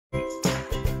Assalamualaikum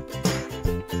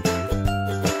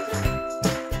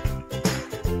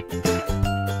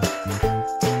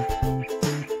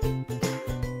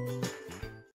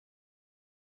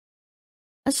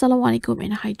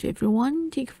and hi to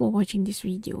everyone. Thank you for watching this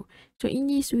video. So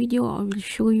in this video, I will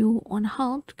show you on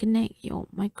how to connect your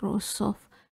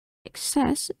Microsoft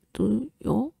Access to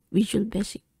your Visual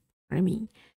Basic programming.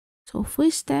 So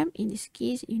first step in this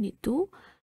case, you need to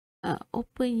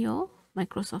open your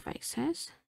Microsoft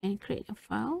Access and create a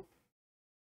file.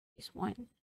 This one.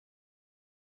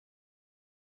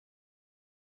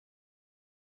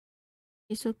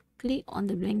 Okay, so click on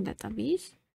the blank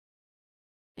database.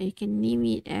 And you can name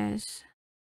it as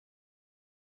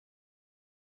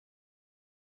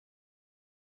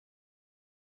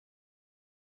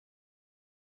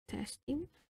testing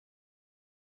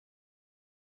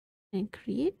and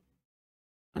create.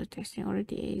 Well, testing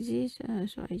already exists,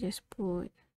 so I just put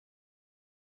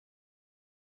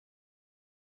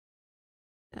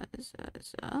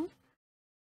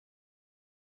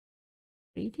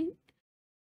read it.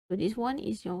 So this one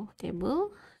is your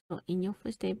table. So in your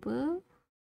first table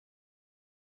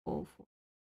of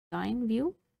design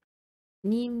view,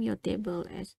 name your table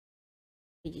as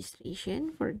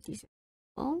registration for this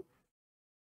example.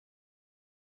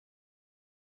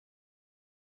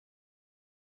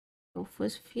 So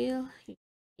first field, you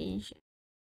change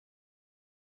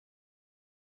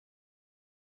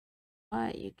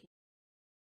what you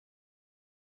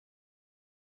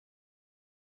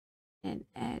can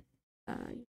add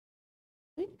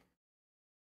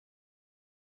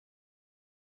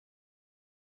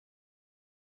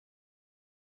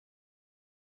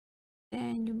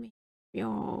then you make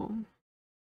your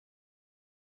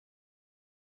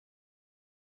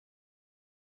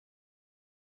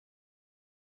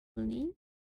name.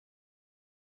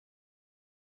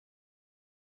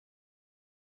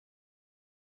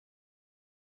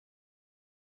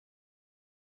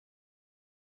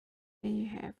 Then you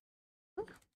have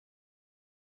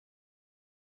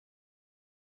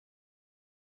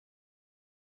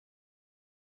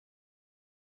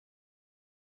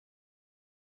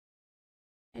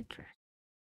address.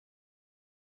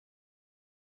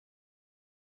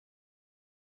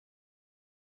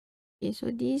 Okay,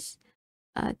 so these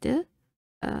are the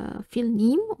field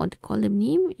name or the column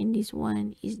name, and this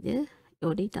one is the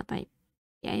your data type.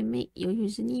 Okay, I make your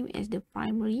username as the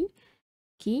primary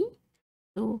key,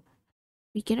 so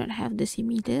we cannot have the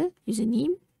similar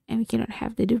username and we cannot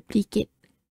have the duplicate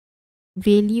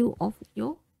value of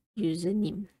your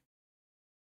username.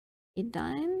 Okay,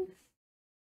 done.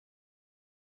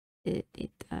 The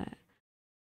data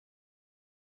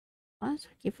pass.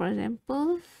 Okay, for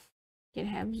example, you can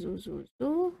have zoo.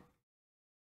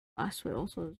 Password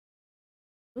also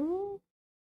zoo.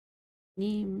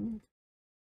 Name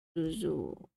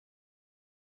zoo.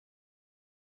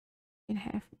 You can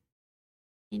have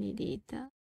any data.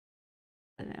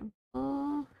 For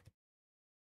example,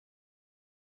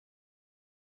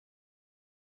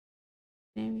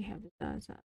 then we have the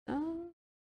data.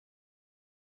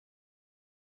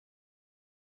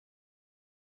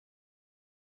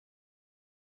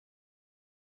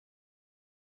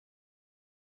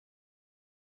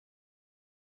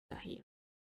 Here.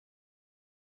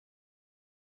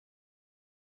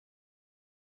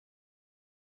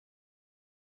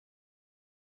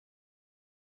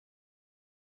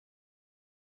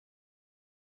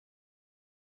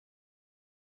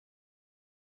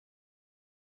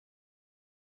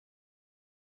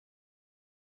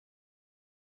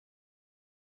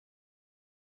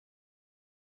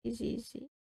 It's easy.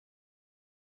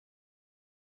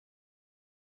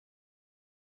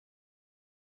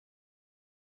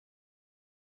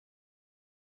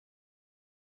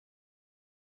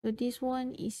 So this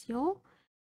one is your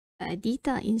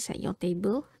data inside your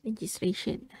table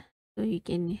registration. So you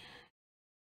can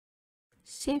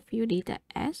save your data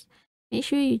as, make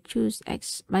sure you choose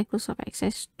Microsoft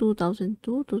Access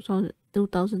 2002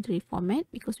 2003 format,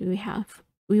 because we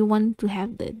want to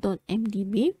have the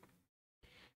 .mdb,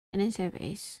 and then save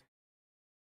as.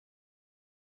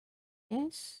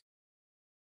 Yes,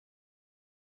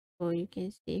 or you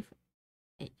can save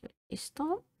at your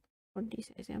desktop for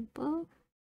this example.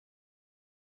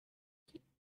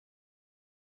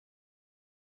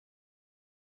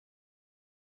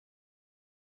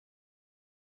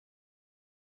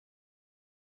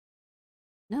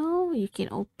 Now you can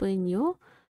open your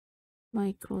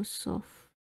Microsoft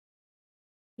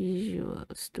Visual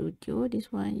Studio.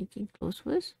 This one you can close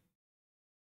first.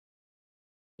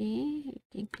 Okay, you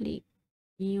can click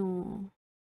new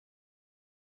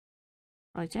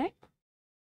project.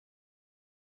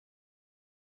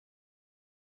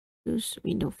 Choose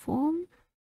window form.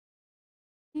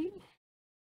 Okay.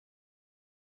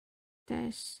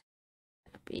 Test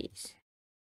database.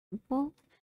 Simple.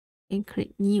 And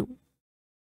create new.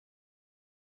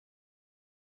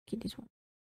 Okay, this one.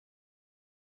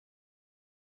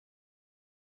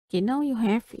 Okay, now you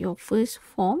have your first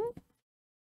form.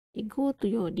 You go to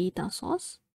your data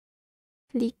source.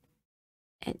 Click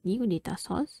add new data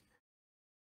source.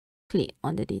 Click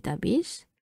on the database.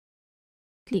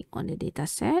 Click on the data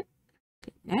set.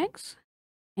 Click next.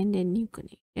 And then new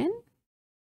connection.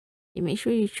 You make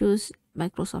sure you choose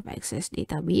Microsoft Access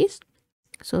database.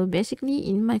 So basically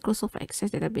in Microsoft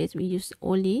Access database, we use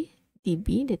only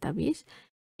DB database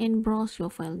and browse your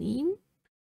file name.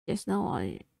 Just now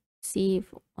I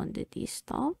save on the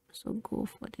desktop. So go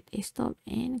for the desktop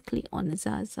and click on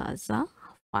Zazaza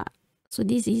file. So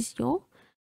this is your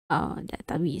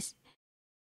database.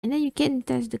 And then you can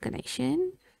test the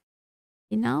connection.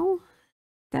 And now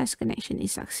test connection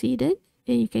is succeeded.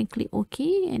 Then you can click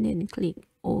OK and then click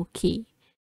OK.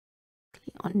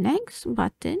 Click on next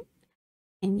button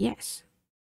and yes.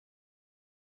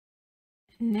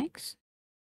 Next.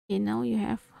 Okay, now you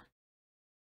have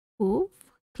both.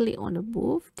 Click on the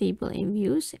both table and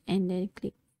views and then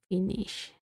click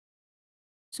finish.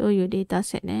 So your data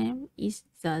set name is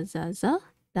Zazaza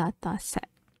dataset.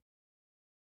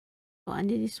 So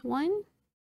under this one,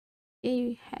 okay,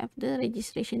 you have the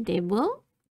registration table.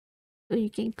 So you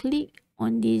can click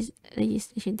on this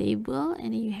registration table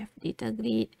and then you have data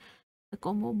grid, the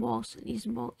combo box,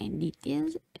 list box, and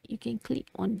details. You can click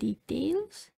on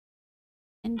details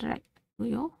and drag to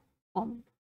your form.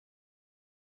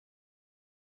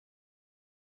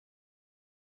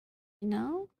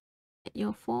 Now at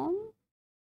your form,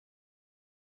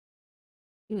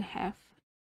 you have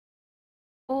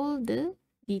all the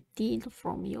detail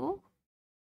from your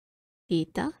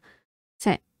data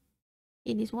set.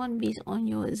 It is one based on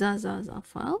your Zazaza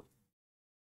file.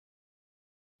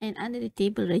 And under the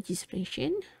table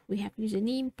registration, we have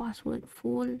username, password,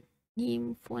 full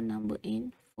name, phone number,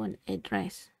 and phone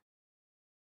address.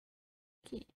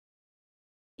 Okay.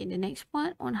 In the next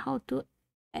part on how to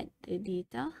add the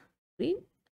data grid,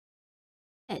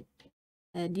 add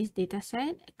this data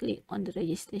set, click on the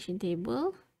registration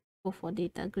table, go for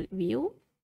data grid view,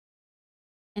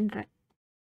 and drag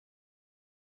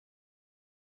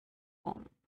form.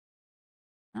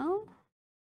 Now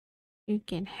you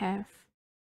can have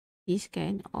this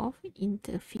kind of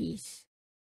interface.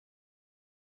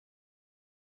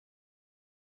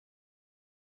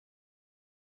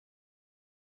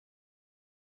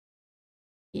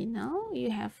 Okay, now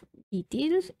you have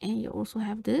details and you also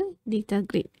have the data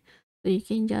grid. So you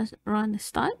can just run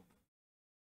start.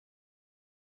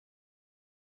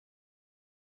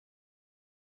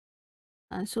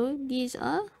 So these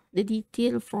are the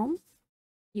detail from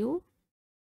your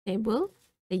table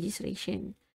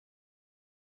registration.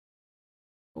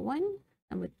 One,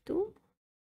 number two,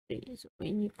 three. So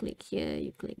when you click here,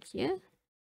 you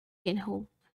can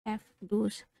have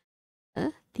those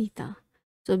data.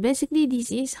 So basically, this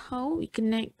is how we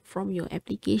connect from your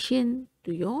application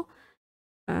to your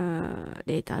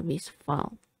database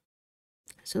file.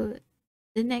 So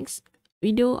the next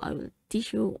video, I will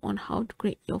teach you on how to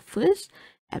create your first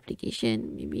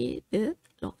application, maybe the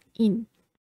login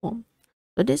form.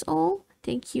 So that's all.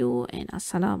 Thank you and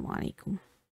Assalamualaikum.